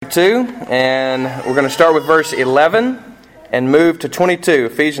2, and we're going to start with verse 11 and move to 22.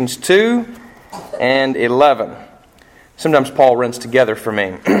 Ephesians 2 and 11. Sometimes Paul runs together for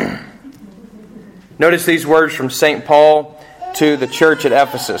me. Notice these words from St. Paul to the church at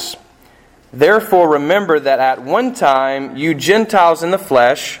Ephesus. Therefore remember that at one time you Gentiles in the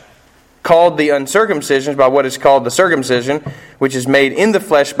flesh, called the uncircumcision by what is called the circumcision, which is made in the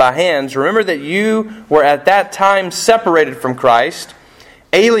flesh by hands, remember that you were at that time separated from Christ,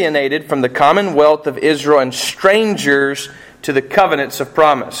 alienated from the commonwealth of Israel, and strangers to the covenants of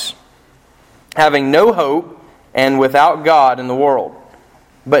promise, having no hope and without God in the world.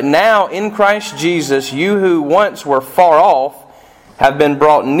 But now in Christ Jesus, you who once were far off have been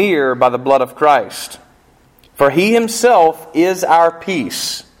brought near by the blood of Christ. For He Himself is our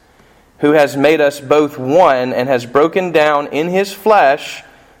peace, who has made us both one and has broken down in His flesh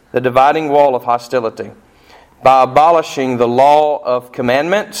the dividing wall of hostility, by abolishing the law of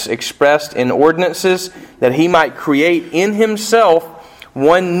commandments expressed in ordinances, that He might create in Himself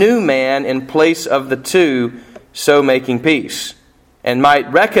one new man in place of the two, so making peace, and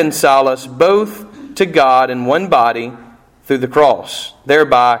might reconcile us both to God in one body through the cross,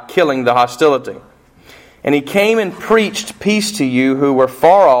 thereby killing the hostility. And He came and preached peace to you who were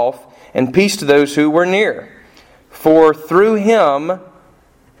far off, and peace to those who were near. For through Him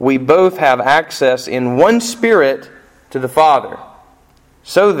we both have access in one Spirit to the Father.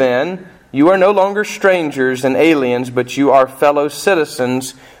 So then, you are no longer strangers and aliens, but you are fellow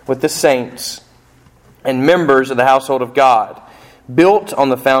citizens with the saints and members of the household of God, built on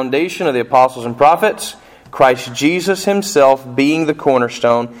the foundation of the apostles and prophets, Christ Jesus Himself being the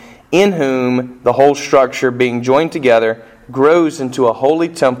cornerstone, in whom the whole structure being joined together grows into a holy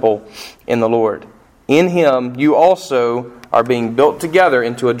temple in the Lord. In Him you also are being built together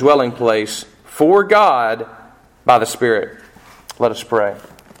into a dwelling place for God by the Spirit. Let us pray.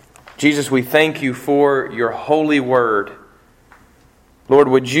 Jesus, we thank You for Your holy word. Lord,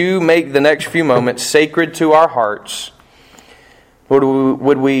 would You make the next few moments sacred to our hearts? Lord,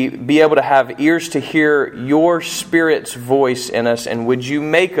 would we be able to have ears to hear Your Spirit's voice in us, and would You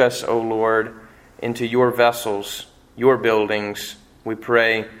make us, O Lord, into Your vessels, Your buildings, we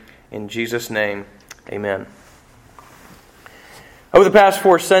pray in Jesus' name. Amen. Over the past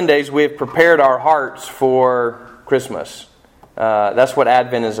 4 Sundays, we have prepared our hearts for Christmas. That's what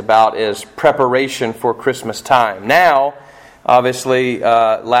Advent is about, is preparation for Christmas time. Now, obviously,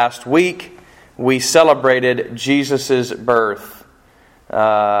 last week, we celebrated Jesus' birth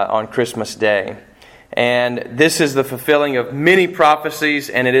on Christmas Day. And this is the fulfilling of many prophecies,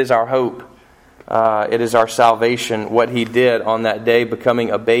 and it is our hope. It is our salvation, what He did on that day, becoming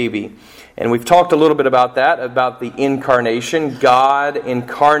a baby. And we've talked a little bit about that, about the incarnation, God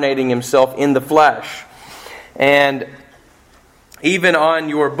incarnating Himself in the flesh. And even on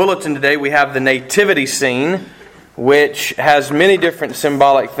your bulletin today, we have the nativity scene, which has many different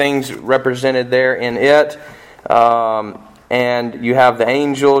symbolic things represented there in it. And you have the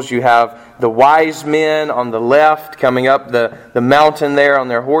angels, you have the wise men on the left coming up the mountain there on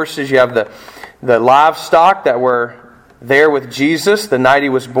their horses. You have the livestock that were there with Jesus the night He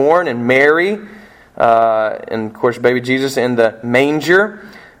was born, and Mary, and of course baby Jesus in the manger.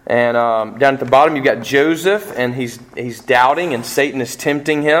 And down at the bottom you've got Joseph, and he's doubting, and Satan is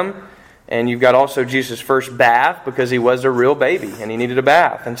tempting him. And you've got also Jesus' first bath, because he was a real baby and he needed a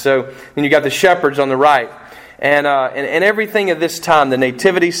bath. And so then you've got the shepherds on the right. And everything at this time, the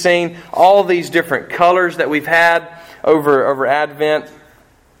nativity scene, all these different colors that we've had over Advent,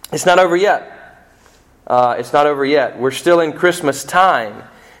 it's not over yet. It's not over yet. We're still in Christmas time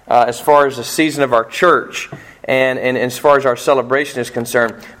as far as the season of our church and as far as our celebration is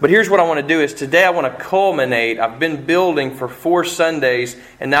concerned. But here's what I want to do is today I want to culminate. I've been building for 4 Sundays,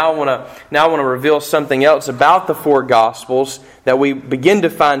 and now I want to reveal something else about the 4 Gospels that we begin to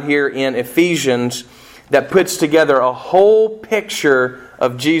find here in Ephesians that puts together a whole picture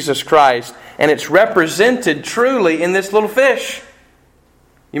of Jesus Christ. And it's represented truly in this little fish.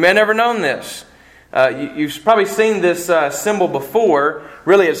 You may have never known this. You've probably seen this symbol before.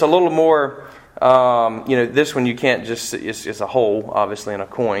 Really, it's a little more, this one you can't just, it's a hole, obviously, in a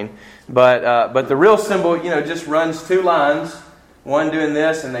coin. But the real symbol, just runs 2 lines, one doing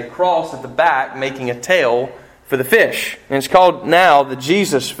this, and they cross at the back, making a tail for the fish. And it's called now the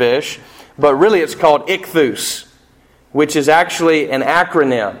Jesus fish, but really it's called Ichthus, which is actually an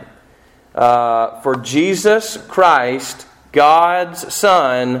acronym for Jesus Christ, God's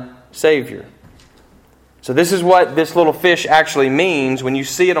Son, Savior. So this is what this little fish actually means when you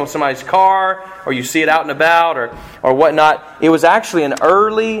see it on somebody's car or you see it out and about or whatnot. It was actually an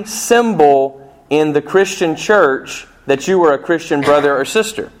early symbol in the Christian church that you were a Christian brother or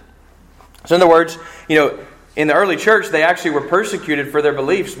sister. So in other words, in the early church, they actually were persecuted for their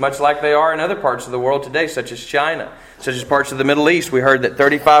beliefs, much like they are in other parts of the world today, such as China, such as parts of the Middle East. We heard that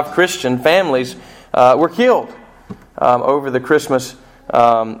 35 Christian families were killed over the Christmas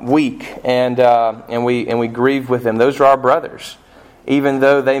week, and we grieve with them. Those are our brothers. Even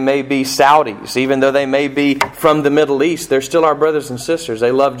though they may be Saudis, even though they may be from the Middle East, they're still our brothers and sisters.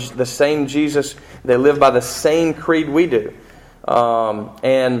 They love the same Jesus. They live by the same creed we do.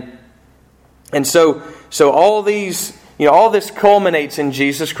 And so all these, all this culminates in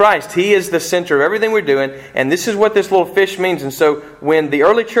Jesus Christ. He is the center of everything we're doing, and this is what this little fish means. And so when the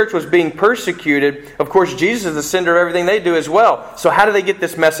early church was being persecuted, of course, Jesus is the center of everything they do as well. So how do they get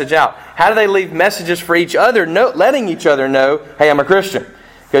this message out? How do they leave messages for each other, letting each other know, hey, I'm a Christian?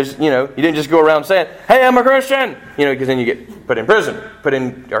 Because, you didn't just go around saying, hey, I'm a Christian, because then you get put in prison,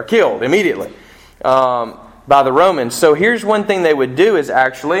 or killed immediately by the Romans. So here's one thing they would do is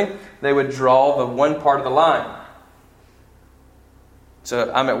actually, they would draw the one part of the line.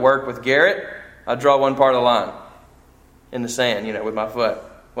 So I'm at work with Garrett. I draw one part of the line in the sand, with my foot.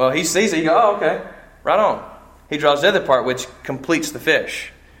 Well, he sees it. He goes, oh, okay, right on. He draws the other part, which completes the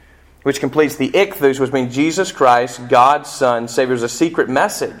fish, which completes the ichthus, which means Jesus Christ, God's Son, Savior. There's a secret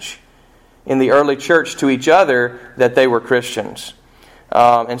message in the early church to each other that they were Christians.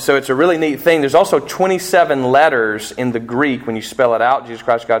 And so it's a really neat thing. There's also 27 letters in the Greek when you spell it out, Jesus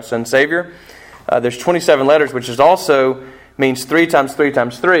Christ, God's Son, Savior. There's 27 letters, which is also means 3 times 3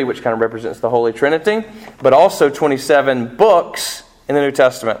 times 3, which kind of represents the Holy Trinity, but also 27 books in the New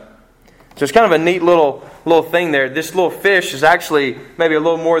Testament. So it's kind of a neat little thing there. This little fish is actually maybe a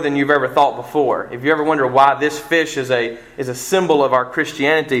little more than you've ever thought before. If you ever wonder why this fish is a symbol of our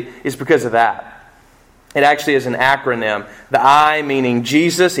Christianity, it's because of that. It actually is an acronym. The I meaning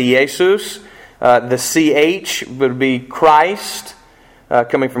Jesus, Iesus. The CH would be Christ,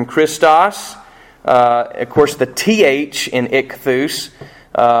 coming from Christos. Of course, the TH in ichthus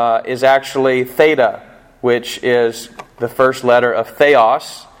is actually theta, which is the first letter of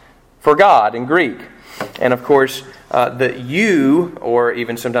theos for God in Greek. And of course, the U, or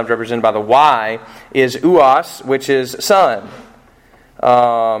even sometimes represented by the Y, is uos, which is Son.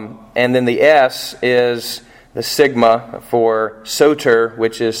 And then the S is the sigma for soter,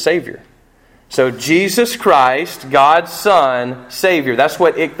 which is Savior. So Jesus Christ, God's Son, Savior. That's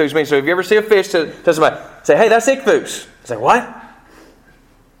what ichthus means. So if you ever see a fish, tell somebody, say, hey, that's ichthus. Say, what?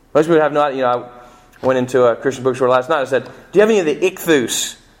 Most people have not, I went into a Christian bookstore last night and said, do you have any of the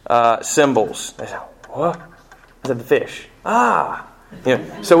ichthus symbols? They said, what? I said, the fish.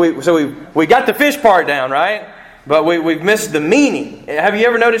 So we got the fish part down, right? But we've missed the meaning. Have you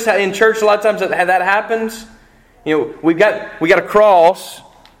ever noticed how in church a lot of times that happens? We got a cross,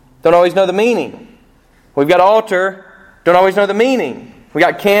 don't always know the meaning. We've got altar, don't always know the meaning. We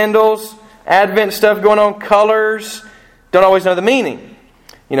got candles, Advent stuff going on, colors, don't always know the meaning.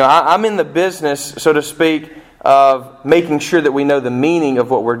 I'm in the business, so to speak, of making sure that we know the meaning of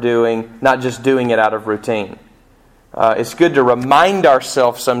what we're doing, not just doing it out of routine. It's good to remind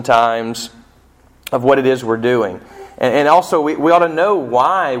ourselves sometimes of what it is we're doing. And also, we ought to know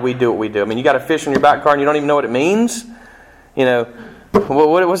why we do what we do. I mean, you got a fish on your back car and you don't even know what it means?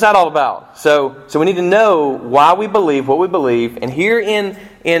 What's that all about? So we need to know why we believe what we believe. And here in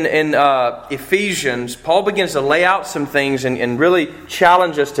Ephesians, Paul begins to lay out some things and really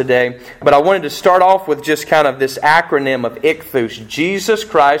challenge us today. But I wanted to start off with just kind of this acronym of ichthus. Jesus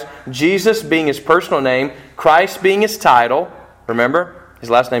Christ, Jesus being his personal name, Christ being his title. Remember, his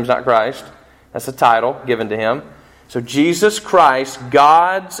last name's not Christ. That's a title given to him. So Jesus Christ,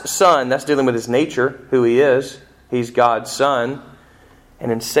 God's Son, that's dealing with his nature, who he is. He's God's Son. And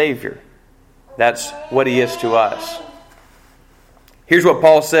then Savior. That's what he is to us. Here's what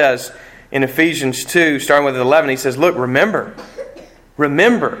Paul says in Ephesians 2, starting with 11. He says, look, remember.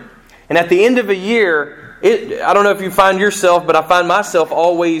 And at the end of a year, I don't know if you find yourself, but I find myself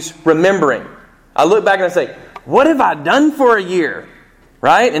always remembering. I look back and I say, what have I done for a year?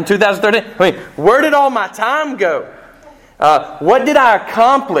 Right? In 2013? Where did all my time go? What did I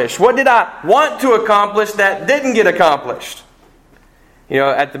accomplish? What did I want to accomplish that didn't get accomplished?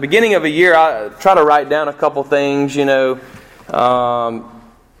 At the beginning of a year, I try to write down a couple things, to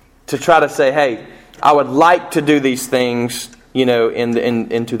try to say, hey, I would like to do these things,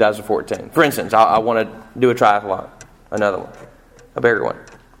 in 2014. For instance, I want to do a triathlon, another one, a bigger one.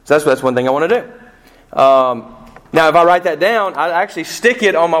 So that's one thing I want to do. Now, if I write that down, I actually stick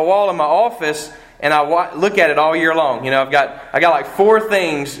it on my wall in my office, and I look at it all year long. I got like 4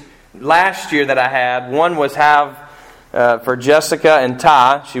 things last year that I had. One was for Jessica and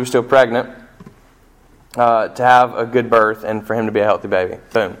Ty, she was still pregnant, to have a good birth and for him to be a healthy baby.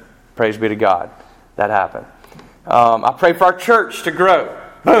 Boom. Praise be to God. That happened. I pray for our church to grow.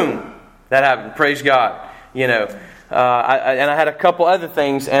 Boom. That happened. Praise God. I had a couple other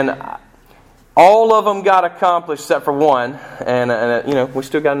things, and all of them got accomplished except for one. And we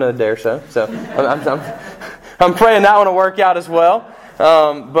still got another day or so. So I'm praying that one will work out as well.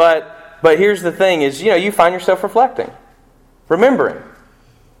 But here's the thing is, you find yourself reflecting, remembering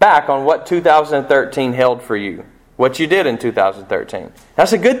back on what 2013 held for you, what you did in 2013.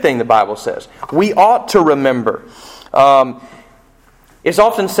 That's a good thing, the Bible says. We ought to remember. It's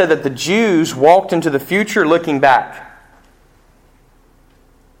often said that the Jews walked into the future looking back.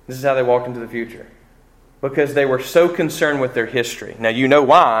 This is how they walked into the future. Because they were so concerned with their history. Now you know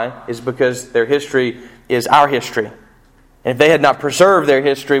why, is because their history is our history. And if they had not preserved their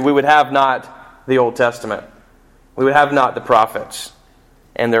history, we would have not the Old Testament. We would have not the prophets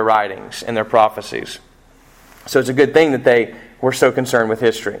and their writings and their prophecies. So it's a good thing that they were so concerned with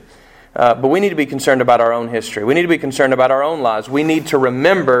history. But we need to be concerned about our own history. We need to be concerned about our own lives. We need to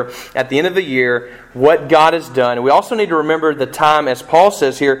remember at the end of the year what God has done. And we also need to remember the time, as Paul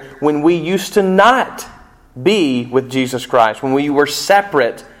says here, when we used to not be with Jesus Christ, when we were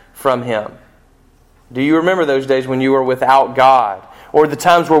separate from Him. Do you remember those days when you were without God? Or the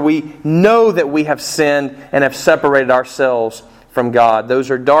times where we know that we have sinned and have separated ourselves from God? Those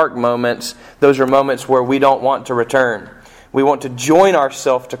are dark moments. Those are moments where we don't want to return. We want to join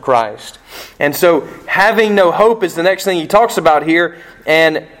ourselves to Christ. And so having no hope is the next thing he talks about here.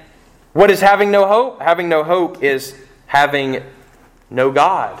 And what is having no hope? Having no hope is having no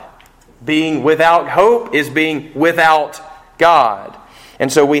God. Being without hope is being without God.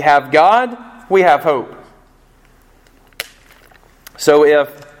 And so we have God, we have hope. So if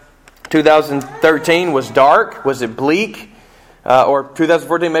 2013 was dark, was it bleak? Or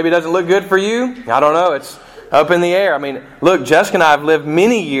 2014 maybe doesn't look good for you? I don't know. It's up in the air. I mean, look, Jessica and I have lived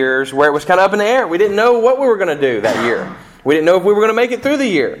many years where it was kind of up in the air. We didn't know what we were going to do that year. We didn't know if we were going to make it through the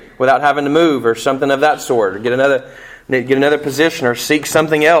year without having to move or something of that sort, or get another position or seek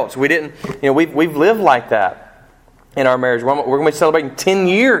something else. We didn't. We've lived like that in our marriage. We're going to be celebrating 10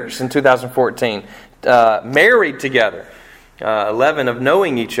 years in 2014, married together, 11 of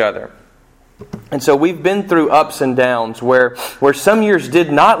knowing each other. And so we've been through ups and downs where some years did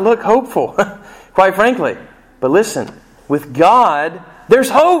not look hopeful, quite frankly. But listen, with God, there's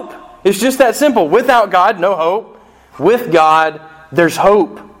hope. It's just that simple. Without God, no hope. With God, there's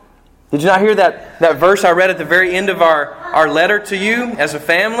hope. Did you not hear that verse I read at the very end of our letter to you as a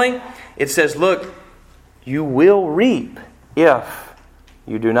family? It says, look, you will reap if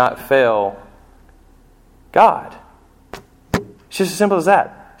you do not fail God. It's just as simple as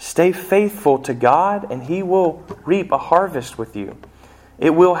that. Stay faithful to God and He will reap a harvest with you. It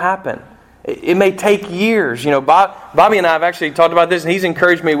will happen. It may take years. Bobby and I have actually talked about this, and he's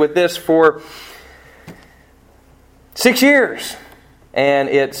encouraged me with this for 6 years. And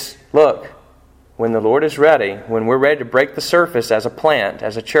it's, look, when the Lord is ready, when we're ready to break the surface as a plant,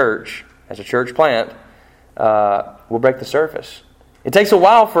 as a church plant, we'll break the surface. It takes a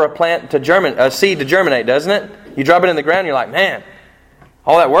while for a seed to germinate, doesn't it? You drop it in the ground, and you're like, man,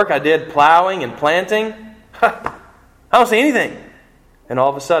 all that work I did plowing and planting, I don't see anything. And all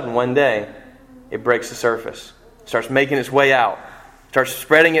of a sudden, one day, it breaks the surface. Starts making its way out. Starts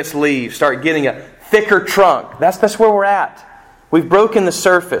spreading its leaves. Start getting a thicker trunk. That's where we're at. We've broken the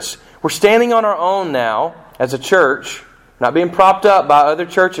surface. We're standing on our own now as a church. Not being propped up by other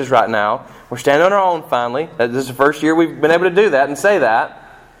churches right now. We're standing on our own finally. This is the first year we've been able to do that and say that.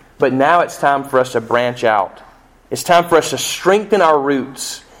 But now it's time for us to branch out. It's time for us to strengthen our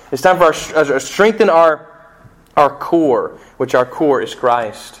roots. It's time for us to strengthen our core, which our core is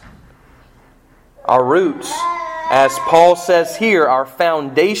Christ. Our roots, as Paul says here, our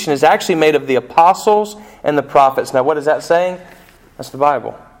foundation is actually made of the apostles and the prophets. Now, what is that saying? That's the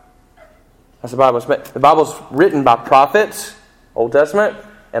Bible. That's the Bible. The Bible's written by prophets, Old Testament,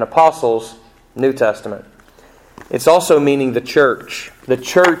 and apostles, New Testament. It's also meaning the church. The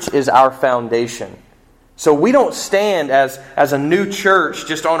church is our foundation. So we don't stand as a new church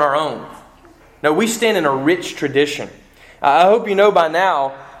just on our own. No, we stand in a rich tradition. I hope you know by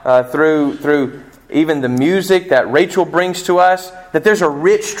now, through even the music that Rachel brings to us, that there's a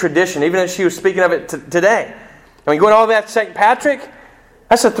rich tradition, even as she was speaking of it today. I mean, going all the way back to St. Patrick,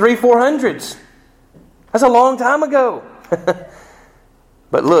 that's the 300-400s. That's a long time ago.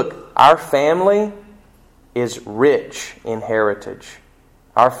 But look, our family is rich in heritage.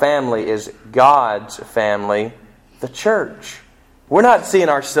 Our family is God's family, the church. We're not seeing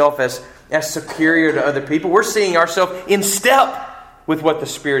ourselves as superior to other people. We're seeing ourselves in step with what the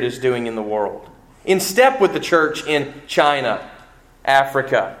Spirit is doing in the world. In step with the church in China,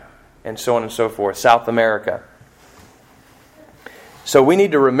 Africa, and so on and so forth, South America. So we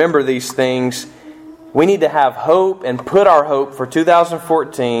need to remember these things. We need to have hope and put our hope for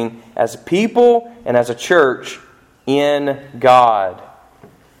 2014 as a people and as a church in God.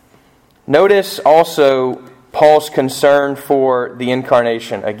 Notice also Paul's concern for the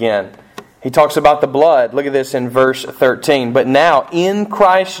incarnation again. He talks about the blood. Look at this in verse 13. But now in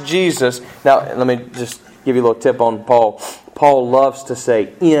Christ Jesus. Now let me just give you a little tip on Paul. Paul loves to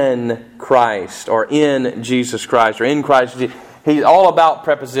say in Christ or in Jesus Christ or in Christ Jesus. He's all about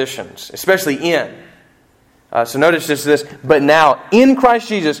prepositions, especially in. So notice this. But now in Christ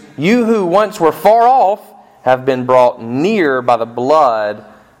Jesus, you who once were far off have been brought near by the blood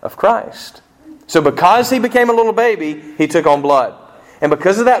of Christ. So because He became a little baby, He took on blood. And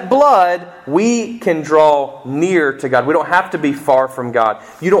because of that blood, we can draw near to God. We don't have to be far from God.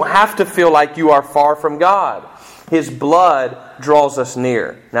 You don't have to feel like you are far from God. His blood draws us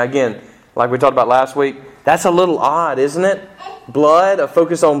near. Now again, like we talked about last week, that's a little odd, isn't it? Blood, a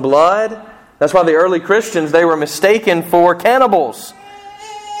focus on blood. That's why the early Christians, they were mistaken for cannibals.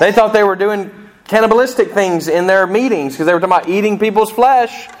 They thought they were doing cannibalistic things in their meetings because they were talking about eating people's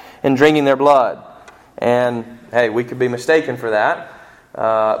flesh and drinking their blood. And hey, we could be mistaken for that.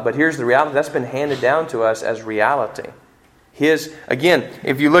 But here's the reality. That's been handed down to us as reality. Again,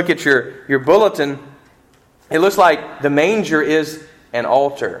 if you look at your bulletin, it looks like the manger is an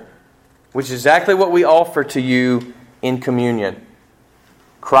altar, which is exactly what we offer to you in communion.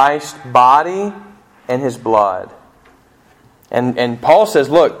 Christ's body and His blood. And Paul says,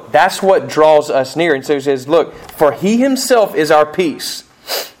 look, that's what draws us near. And so he says, look, for He Himself is our peace.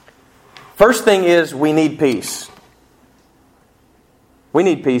 First thing is we need peace. We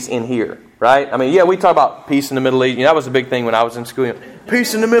need peace in here, right? I mean, yeah, we talk about peace in the Middle East. That was a big thing when I was in school.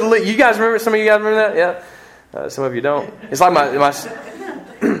 Peace in the Middle East. You guys remember? Some of you guys remember that? Yeah. Some of you don't. It's like my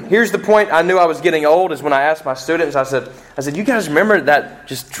here's the point I knew I was getting old is when I asked my students, I said, you guys remember that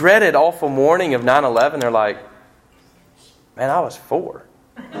just dreaded, awful morning of 9/11? They're like, man, I was 4.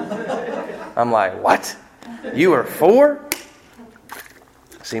 I'm like, what? You were 4?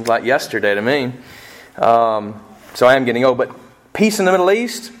 Seems like yesterday to me. So I am getting old. But peace in the Middle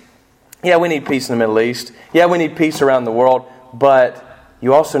East? Yeah, we need peace in the Middle East. Yeah, we need peace around the world. But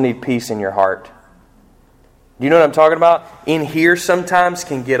you also need peace in your heart. Do you know what I'm talking about? In here sometimes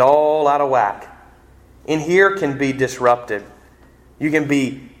can get all out of whack. In here can be disrupted. You can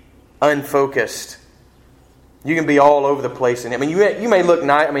be unfocused. You can be all over the place. I mean, you may look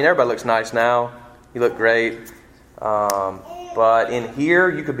nice. I mean, everybody looks nice now. You look great. But in here,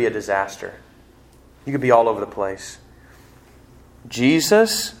 you could be a disaster. You could be all over the place.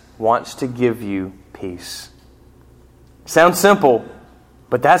 Jesus wants to give you peace. Sounds simple,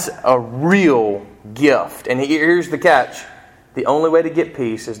 but that's a real gift. And here's the catch. The only way to get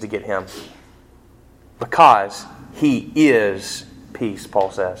peace is to get Him. Because He is peace, Paul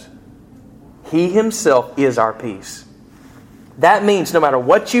says. He Himself is our peace. That means no matter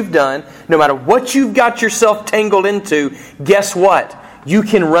what you've done, no matter what you've got yourself tangled into, guess what? You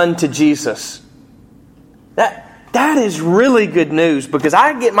can run to Jesus. That is really good news because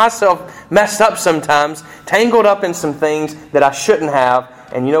I get myself messed up sometimes, tangled up in some things that I shouldn't have.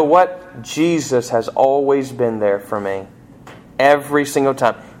 And you know what? Jesus has always been there for me. Every single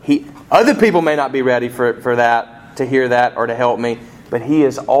time. Other people may not be ready for that, to hear that, or to help me, but He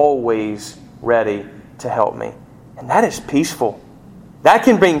is always ready to help me. And that is peaceful. That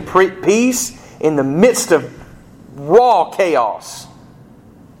can bring peace in the midst of raw chaos.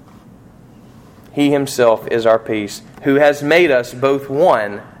 He Himself is our peace, who has made us both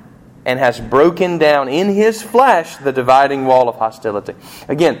one and has broken down in His flesh the dividing wall of hostility.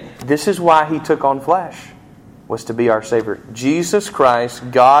 Again, this is why He took on flesh, was to be our Savior. Jesus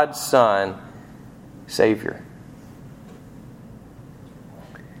Christ, God's Son, Savior.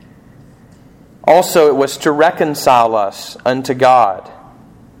 Also, it was to reconcile us unto God.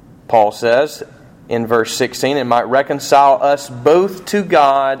 Paul says in verse 16, it might reconcile us both to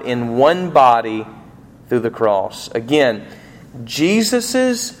God in one body through the cross. Again,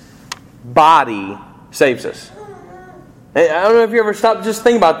 Jesus' body saves us. I don't know if you ever stop just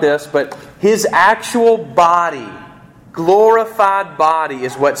think about this, but His actual body, glorified body,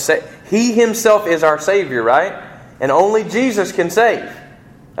 is what He Himself is our Savior, right? And only Jesus can save.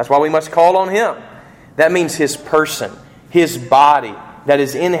 That's why we must call on Him. That means His person, His body that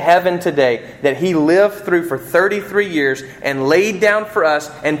is in heaven today, that He lived through for 33 years and laid down for us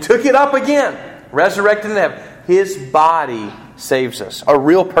and took it up again, resurrected in heaven. His body saves us. A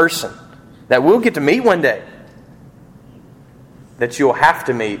real person that we'll get to meet one day. That you'll have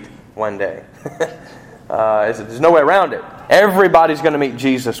to meet one day. There's no way around it. Everybody's going to meet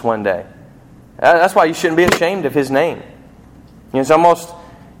Jesus one day. That's why you shouldn't be ashamed of His name. It's almost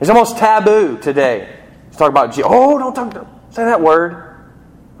taboo today to talk about Jesus. Oh, don't say that word.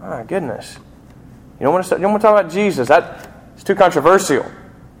 Oh, my goodness. You don't want to talk about Jesus. It's too controversial.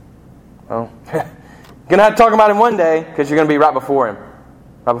 Well, you're going to have to talk about Him one day because you're going to be right before Him,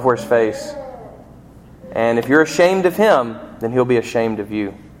 right before His face. And if you're ashamed of Him, then He'll be ashamed of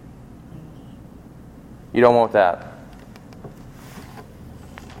you. You don't want that.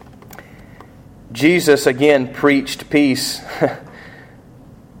 Jesus again preached peace.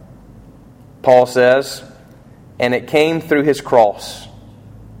 Paul says, and it came through His cross.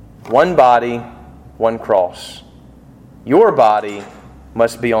 One body, one cross. Your body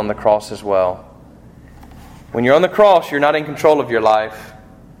must be on the cross as well. When you're on the cross, you're not in control of your life.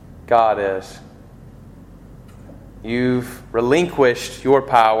 God is. You've relinquished your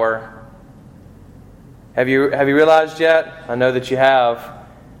power. Have you realized yet? I know that you have.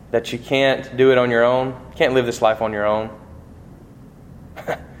 That you can't do it on your own. You can't live this life on your own.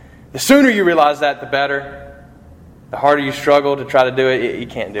 The sooner you realize that, the better. The harder you struggle to try to do it, you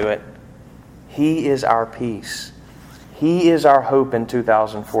can't do it. He is our peace. He is our hope in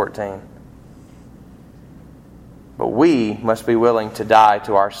 2014. But we must be willing to die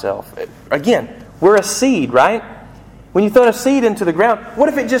to ourselves. Again, we're a seed, right? When you throw a seed into the ground, what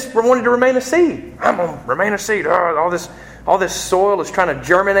if it just wanted to remain a seed? I'm going to remain a seed. All this soil is trying to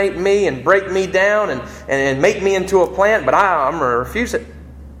germinate me and break me down and make me into a plant, but I'm going to refuse it.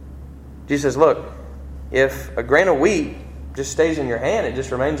 Jesus says, look, if a grain of wheat just stays in your hand, it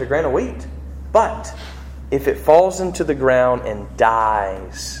just remains a grain of wheat. But if it falls into the ground and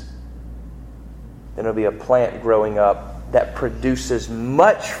dies, then it'll be a plant growing up that produces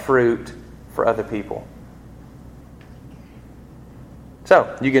much fruit for other people.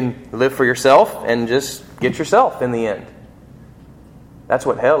 So, you can live for yourself and just get yourself in the end. That's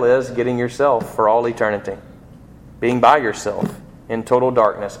what hell is, getting yourself for all eternity. Being by yourself in total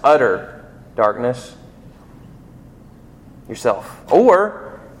darkness, utter darkness. Yourself.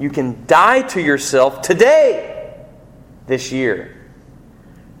 Or you can die to yourself today, this year,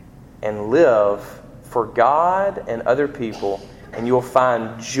 and live for God and other people, and you will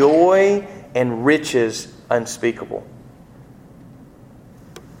find joy and riches unspeakable.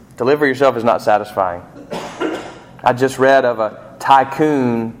 To live for yourself is not satisfying. I just read of a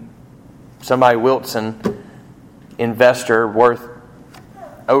tycoon, somebody Wilson, investor worth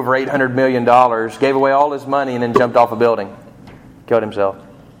over $800 million, gave away all his money and then jumped off a building. Killed himself.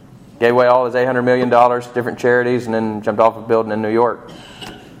 Gave away all his $800 million to different charities and then jumped off a building in New York.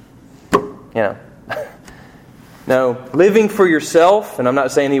 No, living for yourself, and I'm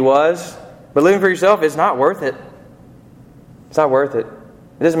not saying he was, but living for yourself is not worth it. It's not worth it.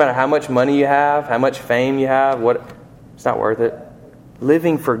 It doesn't matter how much money you have, how much fame you have, it's not worth it.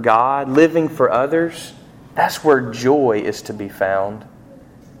 Living for God, living for others, that's where joy is to be found.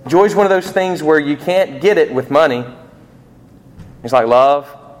 Joy is one of those things where you can't get it with money. It's like love.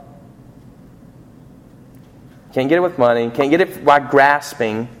 Can't get it with money. Can't get it by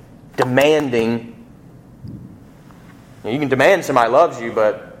grasping, demanding. You can demand somebody loves you,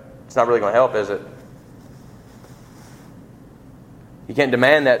 but it's not really going to help, is it? You can't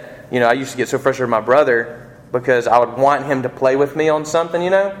demand that. I used to get so frustrated with my brother because I would want him to play with me on something,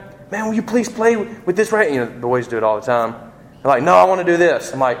 Man, will you please play with this right? The boys do it all the time. They're like, no, I want to do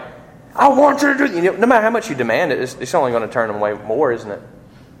this. I'm like, I want you to do it. No matter how much you demand it, it's only going to turn them away more, isn't it?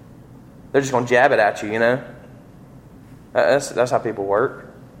 They're just going to jab it at you, That's how people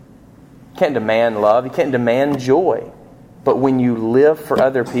work. You can't demand love. You can't demand joy. But when you live for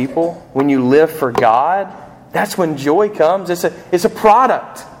other people, when you live for God, that's when joy comes. It's a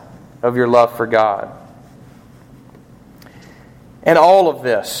product of your love for God. And all of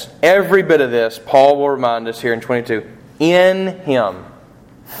this, every bit of this, Paul will remind us here in 22, in Him,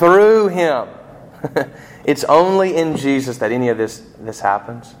 through Him. It's only in Jesus that any of this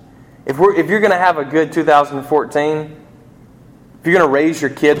happens. If you're going to have a good 2014, if you're going to raise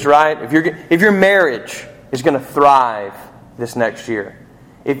your kids right, if your marriage is going to thrive this next year,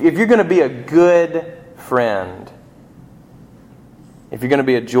 if you're going to be a good friend, if you're going to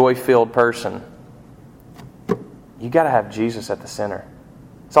be a joy-filled person, you got to have Jesus at the center.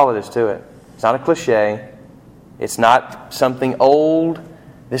 That's all it is to it. It's not a cliche. It's not something old.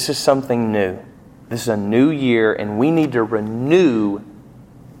 This is something new. This is a new year, and we need to renew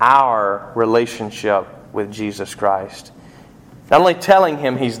our relationship with Jesus Christ. Not only telling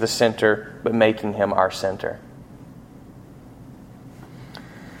Him He's the center, but making Him our center.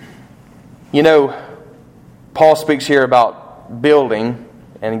 Paul speaks here about building,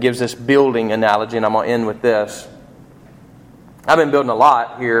 and gives this building analogy, and I'm going to end with this. I've been building a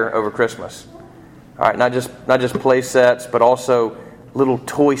lot here over Christmas. All right, not just play sets, but also little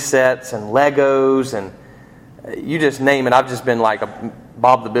toy sets and Legos and you just name it. I've just been like a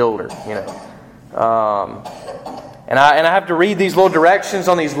Bob the Builder, you know. And I have to read these little directions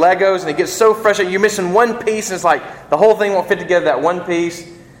on these Legos, and it gets so frustrating. You're missing one piece, and it's like the whole thing won't fit together, that one piece.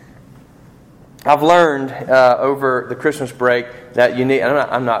 I've learned over the Christmas break that you need,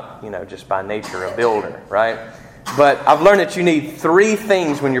 I'm not, just by nature a builder, right? But I've learned that you need three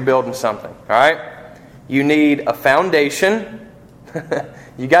things when you're building something, all right? You need a foundation.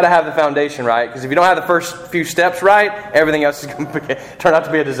 You got to have the foundation right, because if you don't have the first few steps right, everything else is going to turn out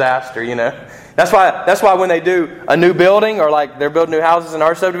to be a disaster, That's why when they do a new building, or like they're building new houses in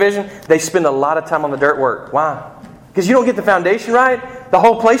our subdivision, they spend a lot of time on the dirt work. Why? Because you don't get the foundation right, the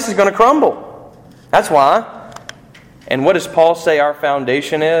whole place is going to crumble. That's why. And what does Paul say our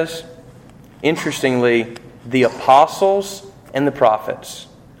foundation is? Interestingly, the apostles and the prophets.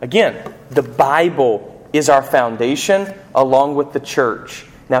 Again, the Bible is our foundation along with the church.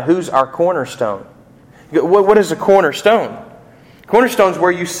 Now, who's our cornerstone? What is a cornerstone? Cornerstone is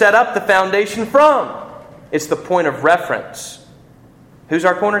where you set up the foundation from. It's the point of reference. Who's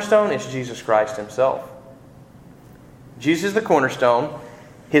our cornerstone? It's Jesus Christ Himself. Jesus is the cornerstone.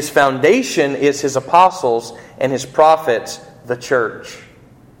 His foundation is His apostles and His prophets, the church.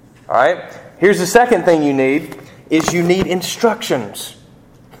 All right? Here's the second thing you need, is you need instructions.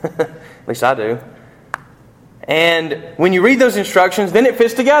 At least I do. And when you read those instructions, then it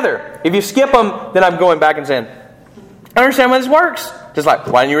fits together. If you skip them, then I'm going back and saying, I don't understand why this works. Just like,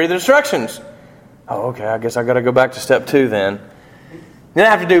 why didn't you read the instructions? Oh, okay, I guess I got to go back to step 2 then. Then I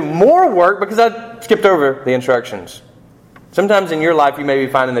have to do more work because I skipped over the instructions. Sometimes in your life you may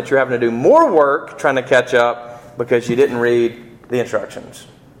be finding that you're having to do more work trying to catch up because you didn't read the instructions.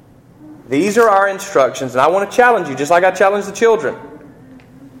 These are our instructions, and I want to challenge you, just like I challenge the children.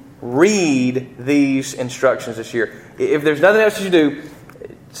 Read these instructions this year. If there's nothing else you do,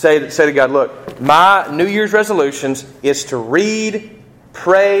 say to God, look, my New Year's resolutions is to read,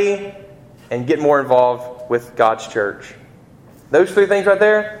 pray, and get more involved with God's church. Those 3 things right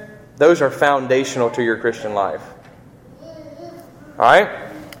there, those are foundational to your Christian life. All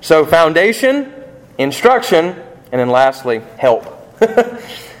right? So foundation, instruction, and then lastly, help.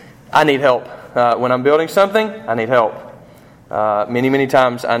 I need help. When I'm building something, I need help. Many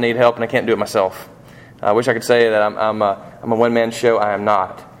times I need help and I can't do it myself. I wish I could say that I'm a one-man show. I am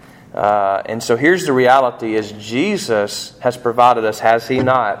not. And so here's the reality is Jesus has provided us, has He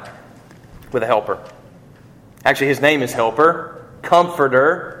not, with a helper. Actually, His name is Helper,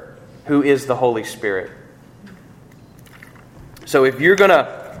 Comforter, who is the Holy Spirit. So if you're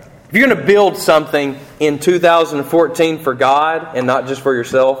gonna build something in 2014 for God and not just for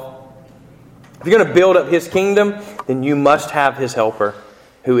yourself, if you're going to build up His kingdom, then you must have His helper,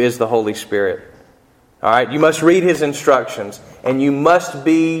 who is the Holy Spirit. All right? You must read His instructions, and you must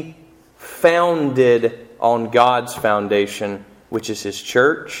be founded on God's foundation, which is His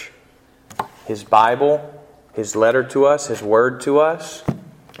church, His Bible, His letter to us, His word to us,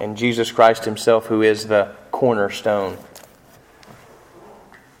 and Jesus Christ Himself, who is the cornerstone.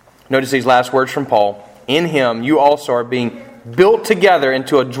 Notice these last words from Paul. In Him you also are being built together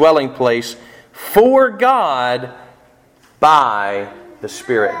into a dwelling place for God by the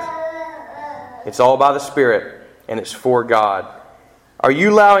Spirit. It's all by the Spirit, and it's for God. Are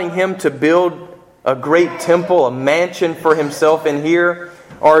you allowing Him to build a great temple, a mansion for Himself in here?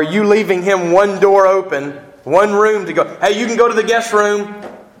 Or are you leaving Him one door open, one room to go? Hey, you can go to the guest room,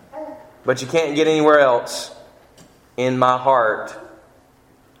 but you can't get anywhere else. In my heart,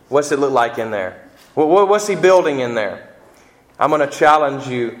 what's it look like in there? What's He building in there? I'm going to challenge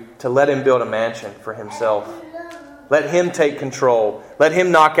you to let Him build a mansion for Himself. Let Him take control. Let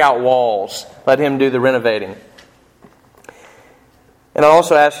Him knock out walls. Let Him do the renovating. And I'll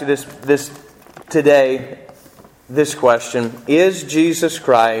also ask you this question. Is Jesus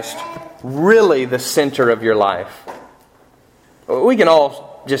Christ really the center of your life? We can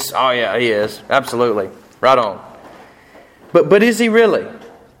all just, oh yeah, He is. Absolutely. Right on. But is He really?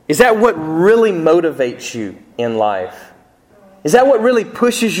 Is that what really motivates you in life? Is that what really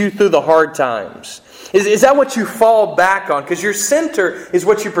pushes you through the hard times? Is that what you fall back on? Because your center is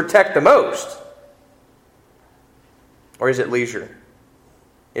what you protect the most. Or is it leisure?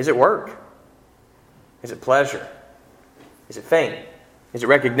 Is it work? Is it pleasure? Is it fame? Is it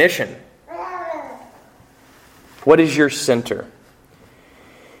recognition? What is your center?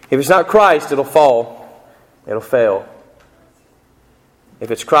 If it's not Christ, it'll fall. It'll fail.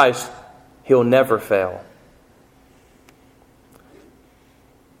 If it's Christ, He'll never fail.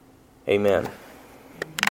 Amen.